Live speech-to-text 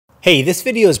Hey, this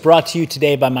video is brought to you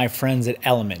today by my friends at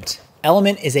Element.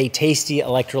 Element is a tasty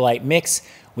electrolyte mix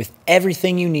with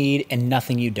everything you need and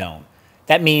nothing you don't.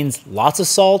 That means lots of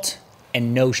salt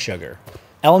and no sugar.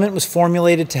 Element was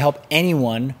formulated to help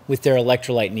anyone with their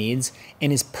electrolyte needs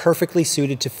and is perfectly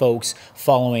suited to folks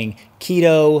following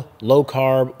keto, low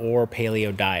carb, or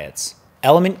paleo diets.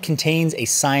 Element contains a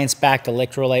science-backed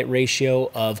electrolyte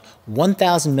ratio of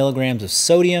 1,000 milligrams of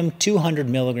sodium, 200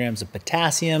 milligrams of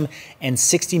potassium, and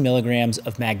 60 milligrams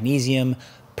of magnesium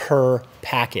per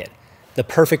packet. The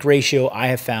perfect ratio I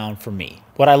have found for me.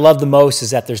 What I love the most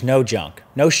is that there's no junk,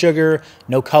 no sugar,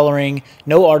 no coloring,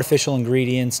 no artificial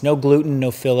ingredients, no gluten, no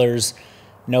fillers,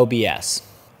 no BS.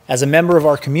 As a member of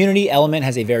our community, Element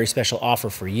has a very special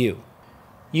offer for you.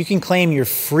 You can claim your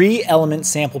free Element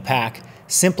sample pack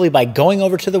simply by going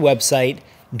over to the website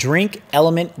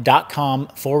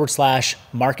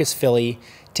drinkelement.com/MarcusPhilly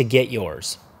to get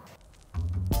yours.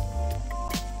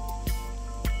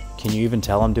 Can you even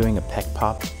tell I'm doing a pec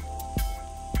pop?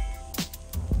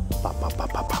 Pop, pop, pop,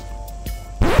 pop, pop.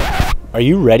 Are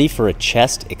you ready for a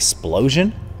chest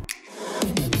explosion?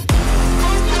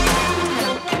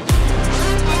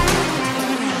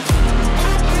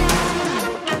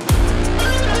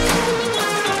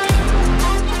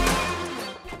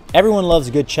 Everyone loves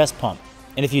a good chest pump,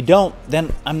 and if you don't,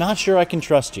 then I'm not sure I can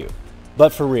trust you.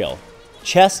 But for real,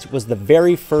 chest was the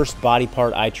very first body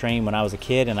part I trained when I was a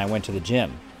kid and I went to the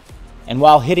gym. And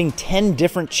while hitting 10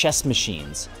 different chest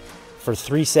machines for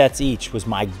 3 sets each was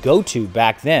my go-to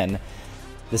back then,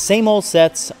 the same old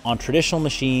sets on traditional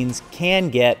machines can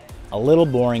get a little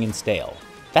boring and stale.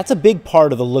 That's a big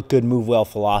part of the look good, move well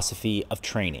philosophy of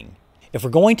training. If we're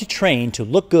going to train to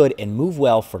look good and move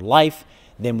well for life,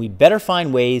 then we better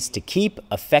find ways to keep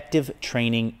effective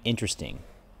training interesting.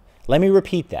 Let me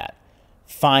repeat that.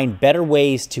 Find better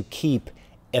ways to keep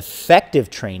effective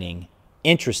training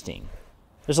interesting.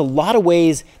 There's a lot of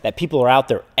ways that people are out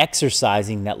there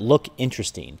exercising that look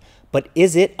interesting, but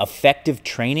is it effective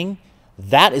training?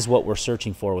 That is what we're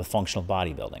searching for with functional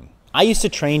bodybuilding. I used to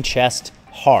train chest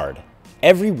hard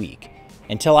every week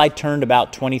until I turned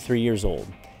about 23 years old,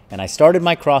 and I started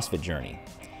my CrossFit journey.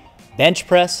 Bench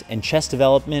press and chest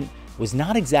development was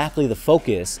not exactly the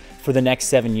focus for the next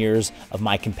 7 years of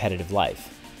my competitive life.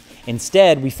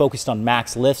 Instead, we focused on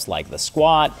max lifts like the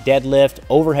squat, deadlift,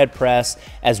 overhead press,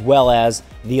 as well as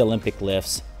the Olympic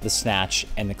lifts, the snatch,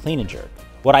 and the clean and jerk.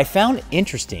 What I found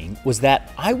interesting was that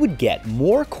I would get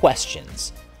more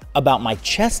questions about my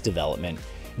chest development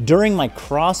during my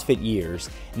CrossFit years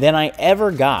than I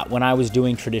ever got when I was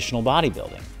doing traditional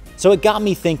bodybuilding. So it got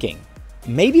me thinking,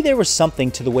 maybe there was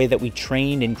something to the way that we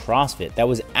trained in CrossFit that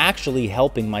was actually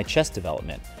helping my chest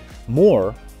development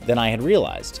more than I had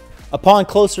realized. Upon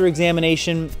closer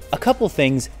examination, a couple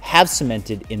things have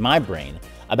cemented in my brain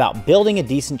about building a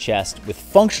decent chest with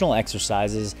functional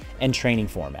exercises and training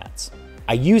formats.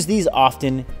 I use these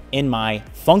often in my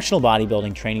functional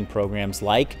bodybuilding training programs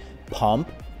like Pump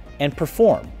and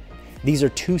Perform. These are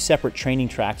 2 separate training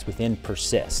tracks within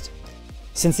Persist.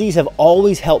 Since these have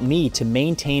always helped me to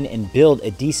maintain and build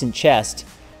a decent chest,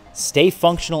 stay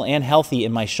functional and healthy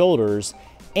in my shoulders,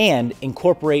 and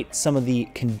incorporate some of the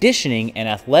conditioning and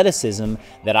athleticism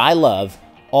that I love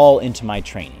all into my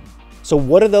training. So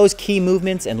what are those key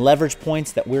movements and leverage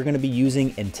points that we're gonna be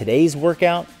using in today's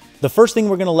workout? The first thing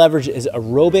we're gonna leverage is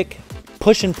aerobic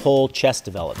push and pull chest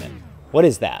development. What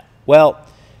is that? Well,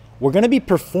 we're gonna be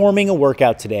performing a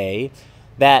workout today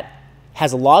that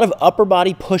has a lot of upper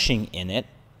body pushing in it,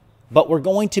 but we're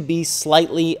going to be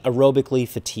slightly aerobically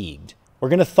fatigued. We're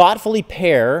going to thoughtfully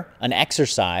pair an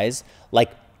exercise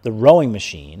like the rowing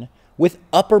machine with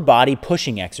upper body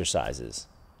pushing exercises.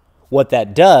 What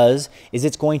that does is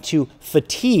it's going to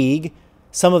fatigue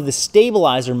some of the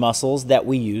stabilizer muscles that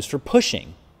we use for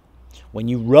pushing. When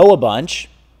you row a bunch,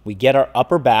 we get our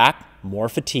upper back more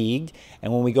fatigued,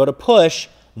 and when we go to push,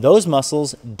 those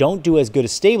muscles don't do as good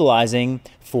as stabilizing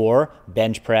for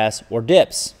bench press or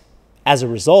dips. As a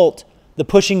result, the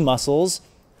pushing muscles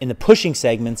in the pushing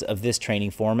segments of this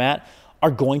training format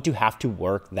are going to have to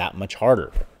work that much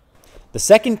harder. The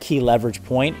second key leverage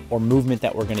point or movement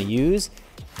that we're going to use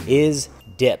is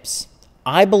dips.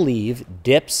 I believe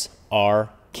dips are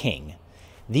king.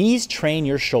 These train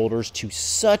your shoulders to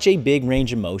such a big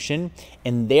range of motion,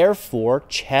 and therefore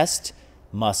chest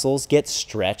muscles get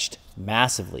stretched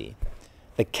massively.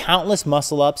 The countless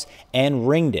muscle ups and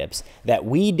ring dips that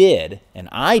we did and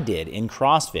I did in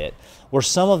CrossFit were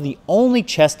some of the only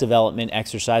chest development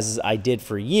exercises I did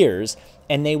for years,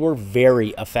 and they were very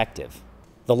effective.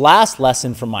 The last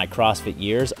lesson from my CrossFit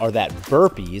years are that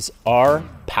burpees are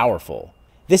powerful.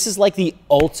 This is like the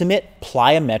ultimate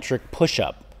plyometric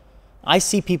push-up. I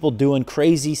see people doing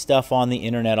crazy stuff on the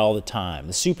internet all the time.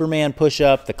 The Superman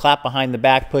push-up, the clap behind the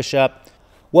back push-up.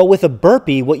 Well, with a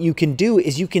burpee, what you can do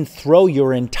is you can throw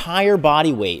your entire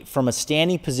body weight from a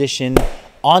standing position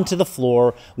onto the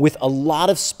floor with a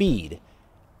lot of speed.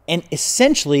 And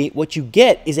essentially what you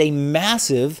get is a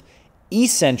massive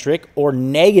eccentric or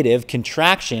negative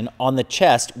contraction on the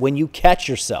chest when you catch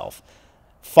yourself.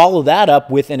 Follow that up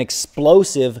with an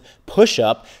explosive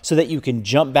push-up so that you can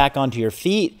jump back onto your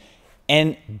feet.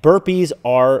 And burpees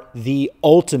are the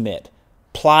ultimate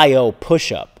plyo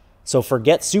push-up. So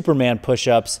forget Superman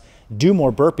push-ups, do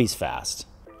more burpees fast.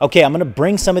 Okay, I'm gonna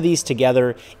bring some of these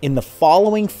together in the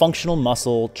following functional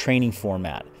muscle training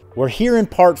format. We're here in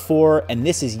part 4, and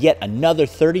this is yet another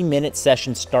 30-minute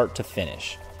session start to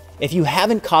finish. If you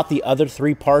haven't caught the other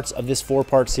 3 parts of this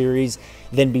 4-part series,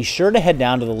 then be sure to head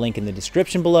down to the link in the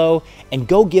description below and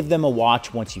go give them a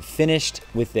watch once you've finished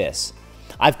with this.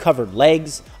 I've covered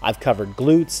legs, I've covered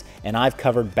glutes, and I've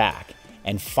covered back.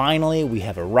 And finally, we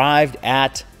have arrived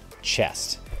at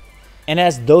chest. And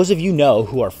as those of you know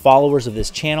who are followers of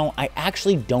this channel, I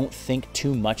actually don't think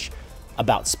too much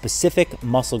about specific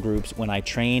muscle groups when I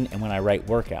train and when I write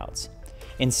workouts.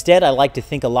 Instead, I like to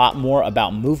think a lot more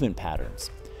about movement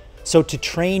patterns. So to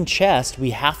train chest,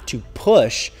 we have to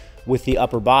push with the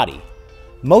upper body,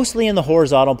 mostly in the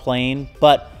horizontal plane,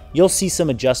 but you'll see some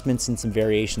adjustments and some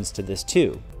variations to this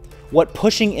too. What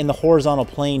pushing in the horizontal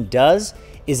plane does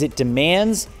is it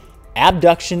demands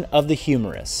abduction of the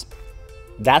humerus.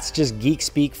 That's just geek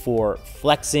speak for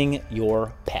flexing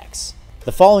your pecs.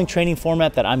 The following training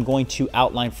format that I'm going to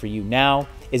outline for you now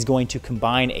is going to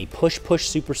combine a push-push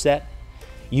superset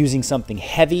using something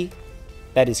heavy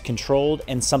that is controlled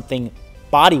and something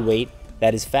body weight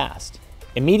that is fast.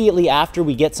 Immediately after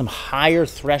we get some higher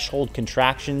threshold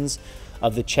contractions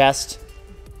of the chest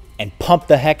and pump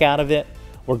the heck out of it,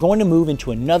 we're going to move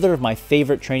into another of my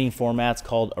favorite training formats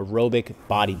called aerobic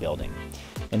bodybuilding.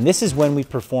 And this is when we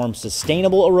perform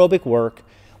sustainable aerobic work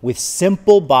with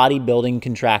simple bodybuilding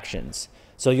contractions.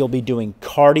 So you'll be doing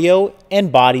cardio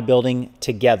and bodybuilding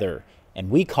together, and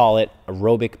we call it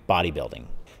aerobic bodybuilding.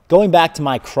 Going back to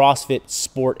my CrossFit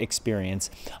sport experience,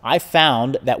 I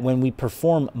found that when we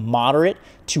perform moderate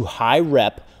to high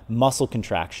rep muscle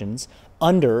contractions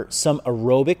under some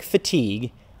aerobic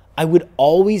fatigue, I would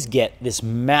always get this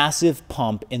massive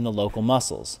pump in the local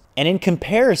muscles. And in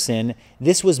comparison,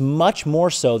 this was much more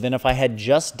so than if I had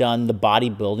just done the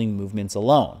bodybuilding movements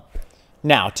alone.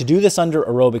 Now, to do this under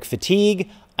aerobic fatigue,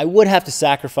 I would have to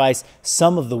sacrifice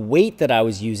some of the weight that I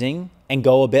was using and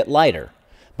go a bit lighter.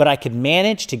 But I could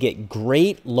manage to get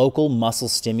great local muscle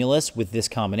stimulus with this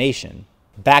combination.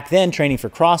 Back then, training for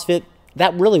CrossFit,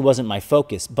 that really wasn't my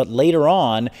focus, but later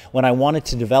on, when I wanted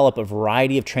to develop a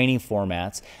variety of training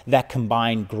formats that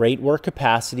combine great work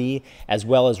capacity as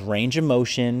well as range of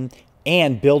motion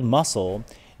and build muscle,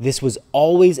 this was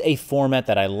always a format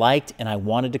that I liked and I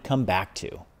wanted to come back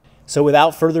to. So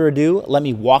without further ado, let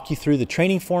me walk you through the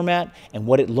training format and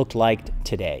what it looked like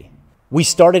today. We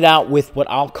started out with what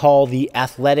I'll call the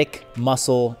athletic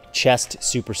muscle chest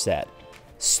superset.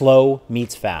 Slow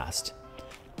meets fast.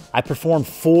 I performed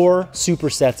 4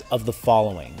 supersets of the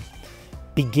following.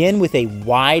 Begin with a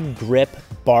wide grip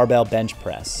barbell bench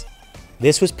press.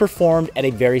 This was performed at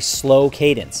a very slow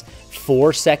cadence,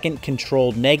 4-second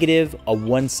controlled negative, a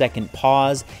 1-second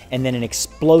pause, and then an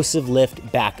explosive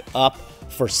lift back up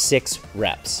for 6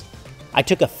 reps. I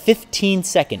took a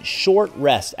 15-second short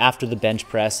rest after the bench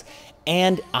press,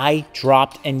 and I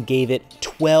dropped and gave it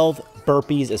 12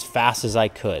 burpees as fast as I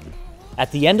could.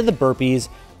 At the end of the burpees,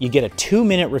 you get a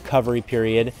 2-minute recovery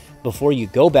period before you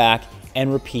go back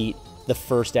and repeat the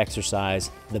first exercise,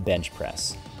 the bench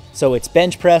press. So it's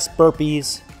bench press,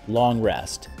 burpees, long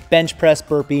rest. Bench press,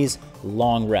 burpees,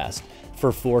 long rest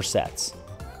for 4 sets.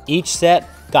 Each set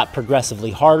got progressively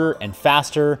harder and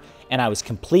faster, and I was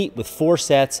complete with 4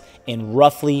 sets in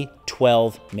roughly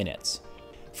 12 minutes.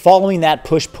 Following that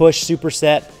push-push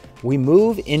superset, we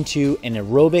move into an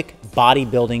aerobic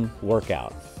bodybuilding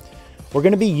workout. We're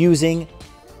gonna be using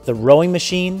the rowing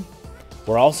machine.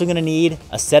 We're also gonna need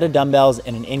a set of dumbbells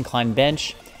and an incline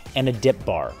bench and a dip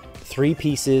bar, 3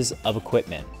 pieces of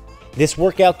equipment. This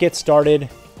workout gets started,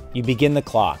 you begin the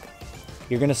clock.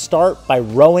 You're gonna start by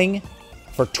rowing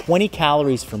for 20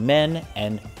 calories for men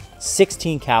and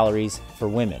 16 calories for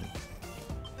women.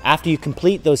 After you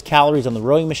complete those calories on the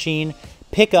rowing machine,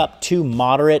 pick up 2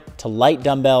 moderate to light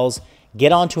dumbbells,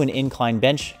 get onto an incline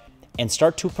bench, and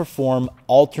start to perform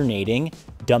alternating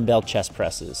dumbbell chest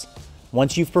presses.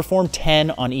 Once you've performed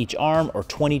 10 on each arm or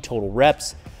 20 total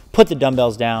reps, put the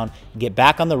dumbbells down, get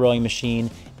back on the rowing machine,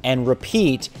 and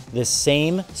repeat the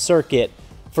same circuit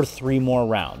for 3 more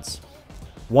rounds.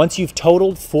 Once you've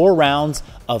totaled 4 rounds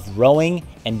of rowing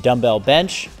and dumbbell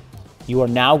bench, you are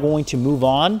now going to move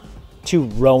on to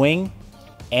rowing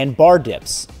and bar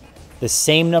dips. The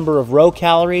same number of row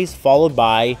calories followed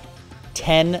by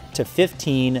 10 to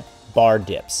 15 bar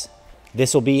dips.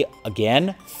 This will be,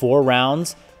 again, 4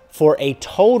 rounds for a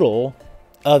total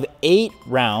of 8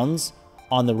 rounds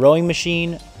on the rowing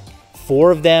machine,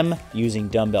 4 of them using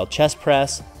dumbbell chest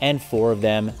press and 4 of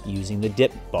them using the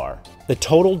dip bar. The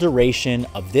total duration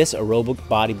of this aerobic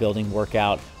bodybuilding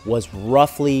workout was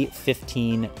roughly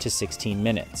 15 to 16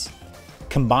 minutes.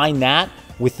 Combine that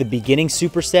with the beginning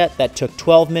superset that took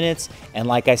 12 minutes, and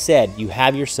like I said, you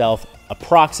have yourself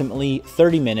approximately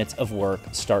 30 minutes of work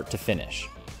start to finish.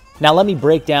 Now let me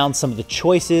break down some of the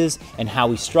choices and how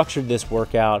we structured this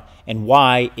workout and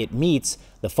why it meets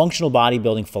the functional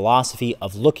bodybuilding philosophy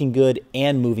of looking good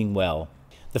and moving well.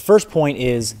 The first point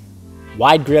is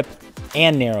wide grip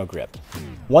and narrow grip.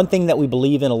 One thing that we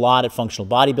believe in a lot at functional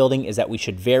bodybuilding is that we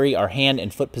should vary our hand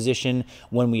and foot position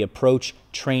when we approach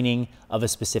training of a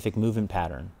specific movement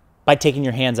pattern. By taking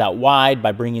your hands out wide,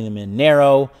 by bringing them in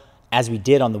narrow, as we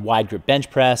did on the wide grip bench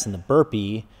press and the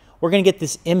burpee, we're going to get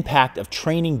this impact of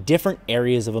training different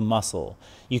areas of a muscle.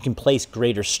 You can place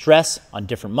greater stress on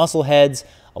different muscle heads.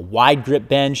 A wide grip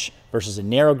bench versus a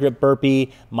narrow grip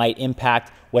burpee might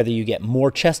impact whether you get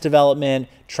more chest development,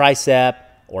 tricep,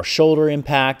 or shoulder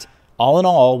impact. All in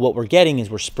all, what we're getting is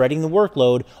we're spreading the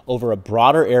workload over a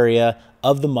broader area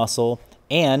of the muscle,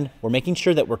 and we're making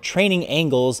sure that we're training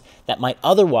angles that might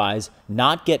otherwise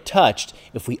not get touched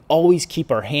if we always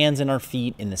keep our hands and our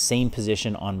feet in the same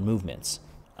position on movements.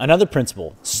 Another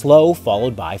principle, slow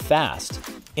followed by fast.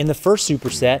 In the first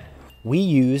superset, we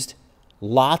used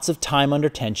lots of time under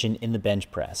tension in the bench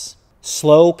press.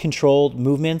 Slow, controlled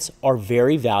movements are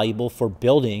very valuable for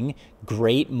building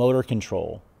great motor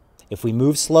control. If we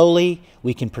move slowly,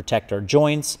 we can protect our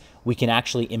joints, we can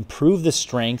actually improve the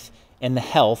strength and the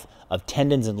health of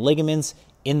tendons and ligaments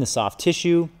in the soft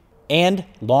tissue, and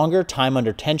longer time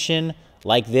under tension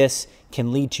like this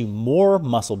can lead to more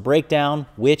muscle breakdown,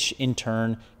 which in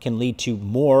turn can lead to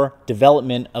more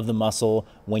development of the muscle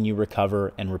when you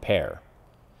recover and repair.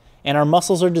 And our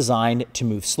muscles are designed to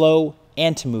move slow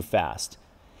and to move fast.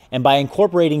 And by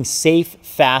incorporating safe,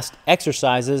 fast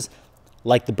exercises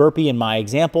like the burpee in my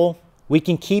example, we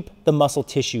can keep the muscle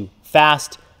tissue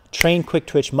fast, train quick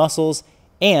twitch muscles,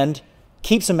 and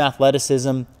keep some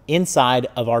athleticism inside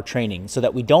of our training so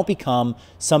that we don't become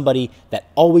somebody that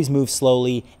always moves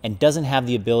slowly and doesn't have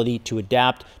the ability to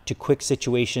adapt to quick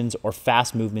situations or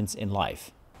fast movements in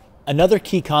life. Another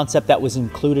key concept that was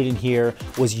included in here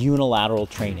was unilateral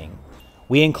training.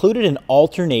 We included an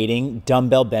alternating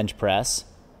dumbbell bench press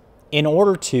in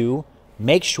order to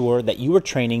make sure that you are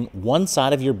training one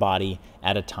side of your body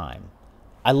at a time.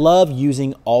 I love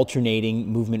using alternating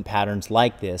movement patterns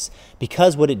like this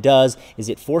because what it does is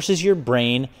it forces your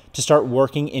brain to start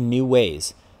working in new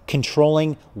ways,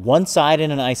 controlling one side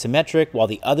in an isometric while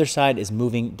the other side is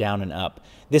moving down and up.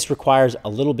 This requires a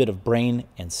little bit of brain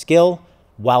and skill,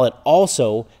 while it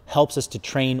also helps us to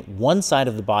train one side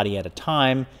of the body at a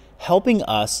time, helping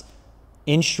us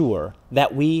ensure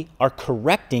that we are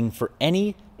correcting for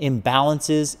any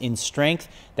imbalances in strength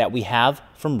that we have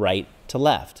from right to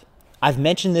left. I've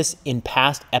mentioned this in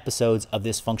past episodes of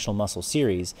this functional muscle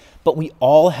series, but we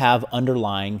all have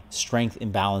underlying strength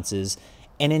imbalances,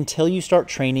 and until you start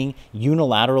training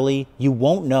unilaterally, you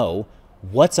won't know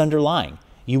what's underlying.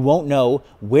 You won't know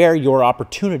where your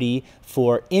opportunity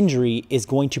for injury is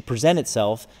going to present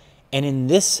itself, and in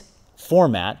this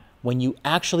format, when you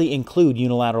actually include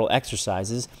unilateral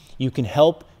exercises, you can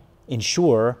help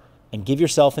ensure and give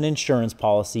yourself an insurance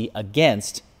policy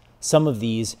against some of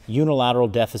these unilateral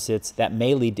deficits that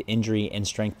may lead to injury and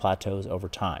strength plateaus over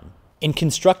time. In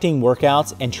constructing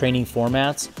workouts and training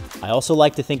formats, I also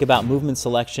like to think about movement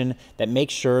selection that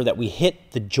makes sure that we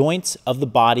hit the joints of the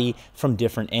body from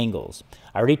different angles.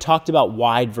 I already talked about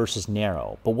wide versus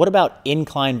narrow, but what about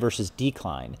incline versus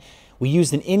decline? We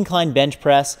used an incline bench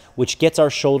press, which gets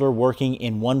our shoulder working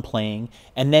in one plane,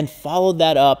 and then followed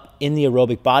that up in the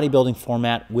aerobic bodybuilding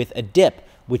format with a dip,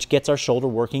 which gets our shoulder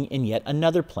working in yet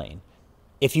another plane.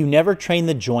 If you never train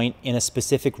the joint in a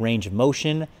specific range of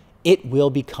motion, it will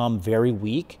become very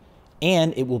weak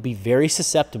and it will be very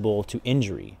susceptible to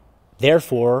injury.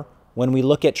 Therefore, when we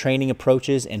look at training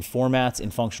approaches and formats in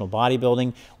functional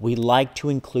bodybuilding, we like to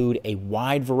include a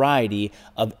wide variety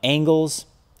of angles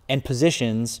and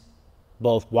positions,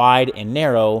 both wide and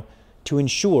narrow, to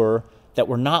ensure that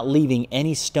we're not leaving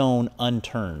any stone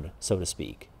unturned, so to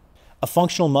speak. A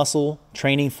functional muscle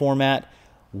training format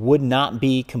would not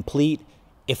be complete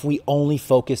if we only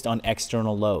focused on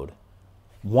external load.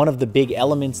 One of the big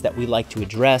elements that we like to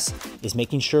address is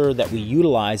making sure that we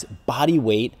utilize body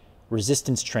weight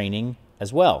resistance training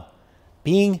as well.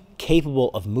 Being capable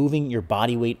of moving your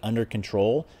body weight under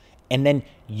control and then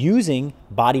using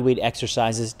body weight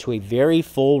exercises to a very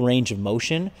full range of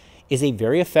motion is a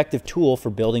very effective tool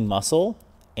for building muscle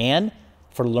and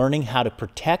for learning how to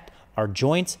protect our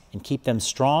joints and keep them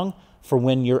strong for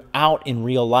when you're out in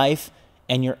real life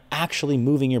and you're actually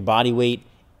moving your body weight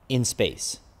in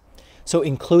space. So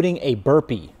including a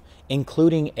burpee,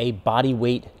 including a body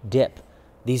weight dip,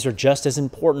 these are just as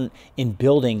important in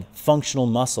building functional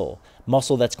muscle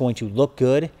that's going to look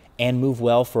good and move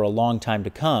well for a long time to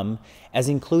come, as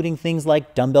including things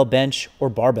like dumbbell bench or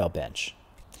barbell bench.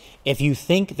 If you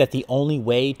think that the only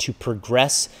way to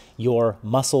progress your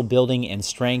muscle building and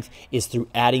strength is through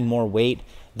adding more weight,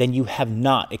 then you have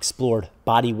not explored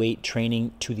body weight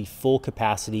training to the full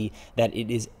capacity that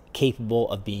it is capable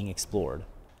of being explored.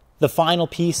 The final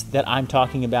piece that I'm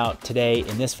talking about today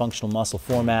in this functional muscle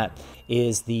format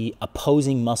is the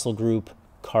opposing muscle group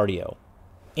cardio.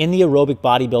 In the aerobic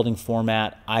bodybuilding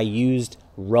format, I used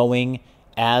rowing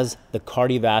as the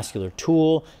cardiovascular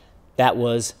tool that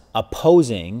was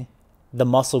opposing the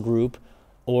muscle group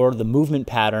or the movement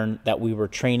pattern that we were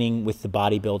training with the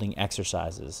bodybuilding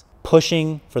exercises.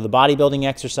 Pushing for the bodybuilding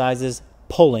exercises,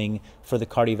 pulling for the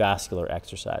cardiovascular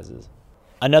exercises.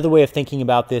 Another way of thinking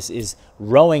about this is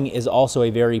rowing is also a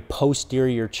very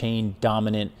posterior chain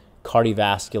dominant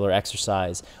cardiovascular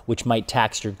exercise, which might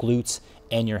tax your glutes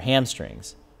and your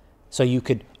hamstrings. So you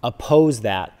could oppose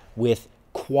that with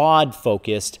quad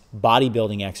focused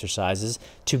bodybuilding exercises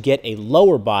to get a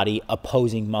lower body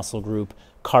opposing muscle group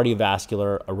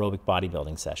cardiovascular aerobic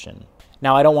bodybuilding session.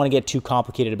 Now, I don't want to get too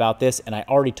complicated about this, and I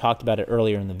already talked about it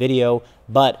earlier in the video,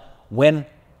 but when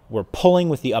we're pulling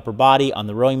with the upper body on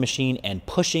the rowing machine and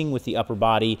pushing with the upper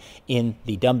body in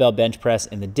the dumbbell bench press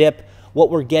and the dip, what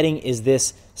we're getting is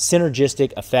this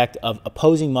synergistic effect of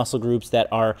opposing muscle groups that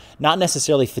are not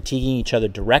necessarily fatiguing each other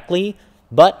directly,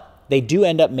 but they do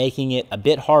end up making it a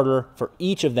bit harder for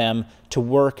each of them to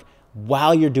work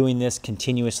while you're doing this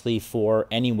continuously for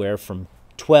anywhere from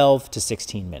 12 to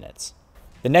 16 minutes.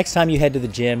 The next time you head to the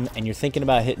gym and you're thinking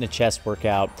about hitting a chest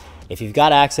workout, if you've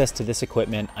got access to this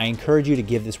equipment, I encourage you to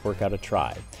give this workout a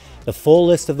try. The full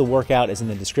list of the workout is in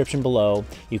the description below.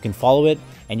 You can follow it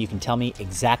and you can tell me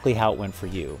exactly how it went for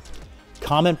you.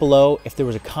 Comment below if there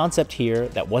was a concept here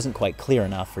that wasn't quite clear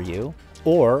enough for you,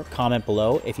 or comment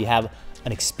below if you have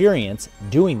an experience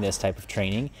doing this type of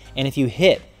training and if you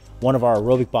hit one of our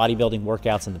aerobic bodybuilding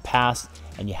workouts in the past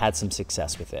and you had some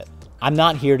success with it. I'm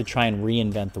not here to try and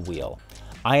reinvent the wheel.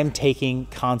 I am taking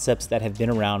concepts that have been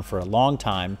around for a long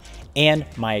time and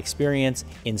my experience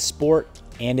in sport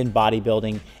and in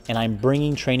bodybuilding, and I'm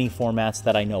bringing training formats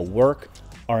that I know work,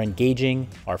 are engaging,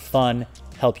 are fun,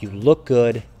 help you look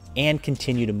good, and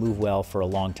continue to move well for a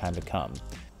long time to come.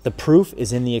 The proof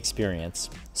is in the experience.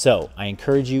 So I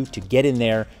encourage you to get in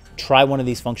there, try one of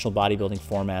these functional bodybuilding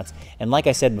formats, and like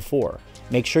I said before,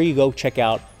 make sure you go check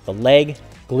out the leg,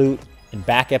 glute, and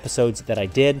back episodes that I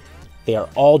did. They are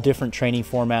all different training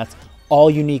formats, all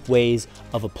unique ways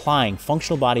of applying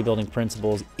functional bodybuilding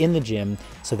principles in the gym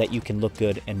so that you can look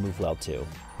good and move well too.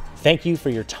 Thank you for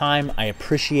your time. I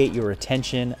appreciate your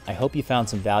attention. I hope you found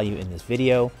some value in this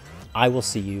video. I will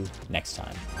see you next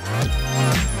time.